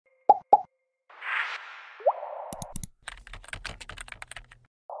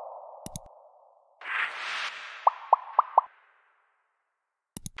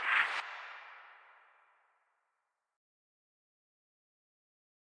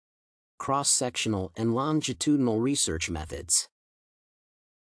Cross-sectional and longitudinal research methods.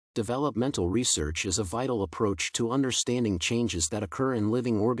 Developmental research is a vital approach to understanding changes that occur in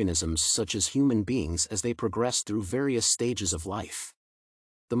living organisms such as human beings as they progress through various stages of life.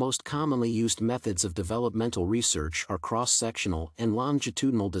 The most commonly used methods of developmental research are cross-sectional and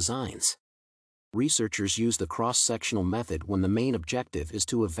longitudinal designs. Researchers use the cross-sectional method when the main objective is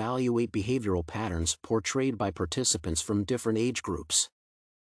to evaluate behavioral patterns portrayed by participants from different age groups.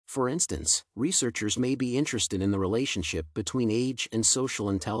 For instance, researchers may be interested in the relationship between age and social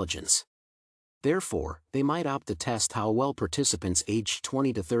intelligence. Therefore, they might opt to test how well participants aged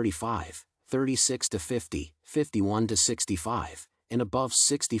 20 to 35, 36 to 50, 51 to 65, and above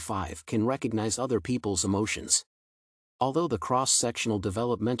 65 can recognize other people's emotions. Although the cross-sectional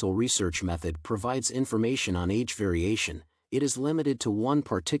developmental research method provides information on age variation, it is limited to one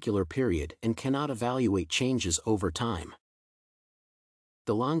particular period and cannot evaluate changes over time.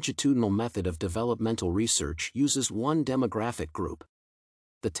 The longitudinal method of developmental research uses one demographic group.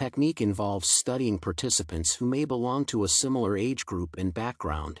 The technique involves studying participants who may belong to a similar age group and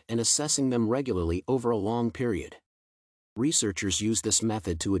background and assessing them regularly over a long period. Researchers use this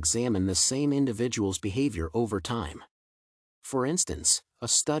method to examine the same individual's behavior over time. For instance, a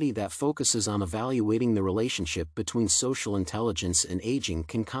study that focuses on evaluating the relationship between social intelligence and aging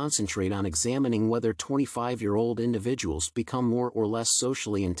can concentrate on examining whether 25-year-old individuals become more or less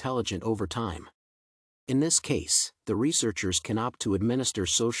socially intelligent over time. In this case, the researchers can opt to administer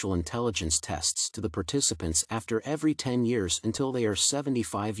social intelligence tests to the participants after every 10 years until they are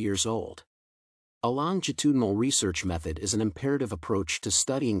 75 years old. A longitudinal research method is an imperative approach to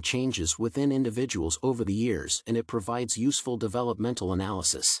studying changes within individuals over the years, and it provides useful developmental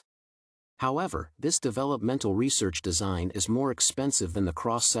analysis. However, this developmental research design is more expensive than the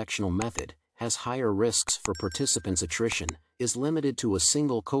cross-sectional method, has higher risks for participants' attrition, is limited to a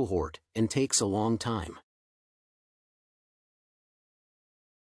single cohort, and takes a long time.